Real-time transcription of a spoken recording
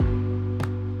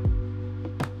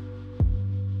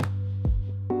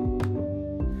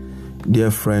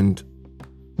Dear friend,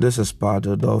 this is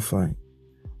Padre Dolphyne,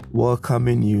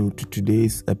 welcoming you to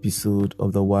today's episode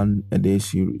of the One a Day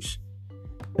series,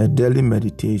 a daily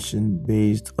meditation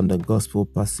based on the gospel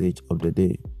passage of the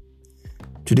day.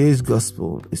 Today's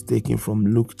gospel is taken from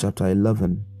Luke chapter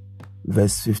 11,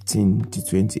 verse 15 to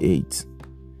 28,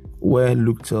 where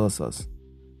Luke tells us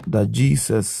that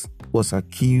Jesus was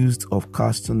accused of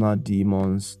casting out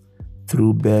demons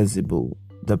through Beelzebul,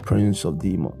 the prince of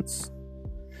demons.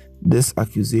 This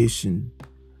accusation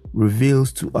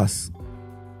reveals to us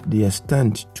the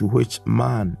extent to which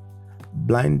man,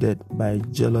 blinded by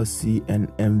jealousy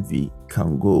and envy,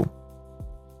 can go.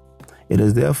 It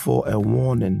is therefore a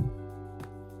warning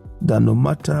that no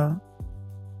matter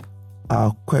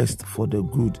our quest for the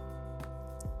good,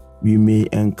 we may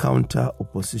encounter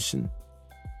opposition,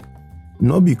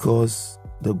 not because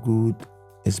the good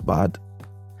is bad,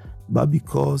 but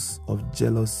because of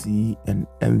jealousy and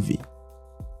envy.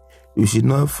 We should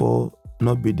therefore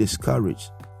not be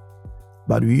discouraged,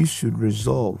 but we should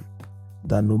resolve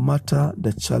that no matter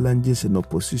the challenges and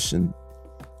opposition,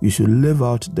 we should live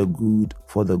out the good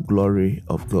for the glory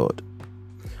of God.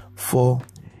 For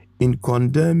in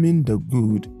condemning the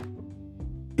good,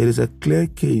 it is a clear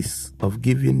case of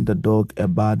giving the dog a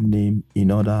bad name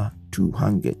in order to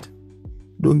hang it.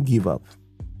 Don't give up.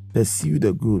 Pursue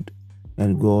the good,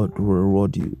 and God will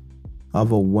reward you.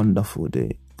 Have a wonderful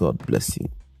day. God bless you.